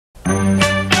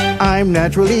I'm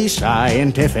naturally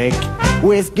scientific.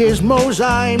 With gizmos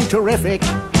I'm terrific.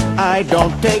 I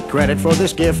don't take credit for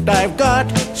this gift I've got.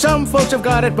 Some folks have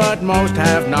got it, but most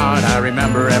have not. I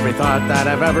remember every thought that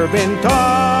I've ever been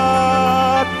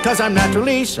taught, 'cause I'm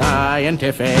naturally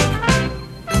scientific.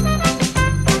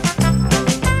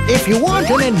 If you want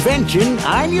an invention,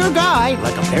 I'm your guy.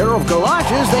 Like a pair of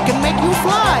galoshes that can make you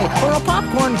fly, or a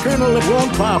popcorn kernel that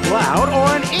won't pop loud, or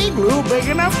an igloo big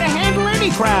enough to handle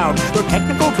any crowd. For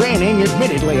technical training,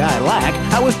 admittedly I lack.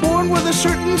 I was born with a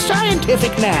certain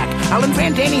scientific knack. I'll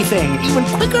invent anything, even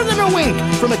quicker than a wink.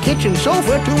 From a kitchen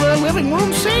sofa to a living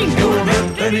room sink. You'll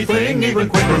invent anything, even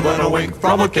quicker than a wink.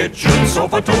 From a kitchen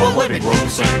sofa to a living room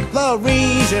sink. The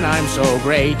reason I'm so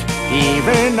great,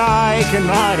 even I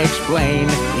cannot explain.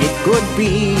 It could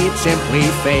be it's simply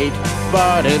fate,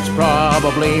 but it's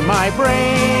probably my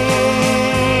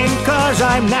brain. 'Cause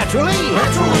I'm naturally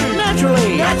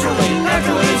naturally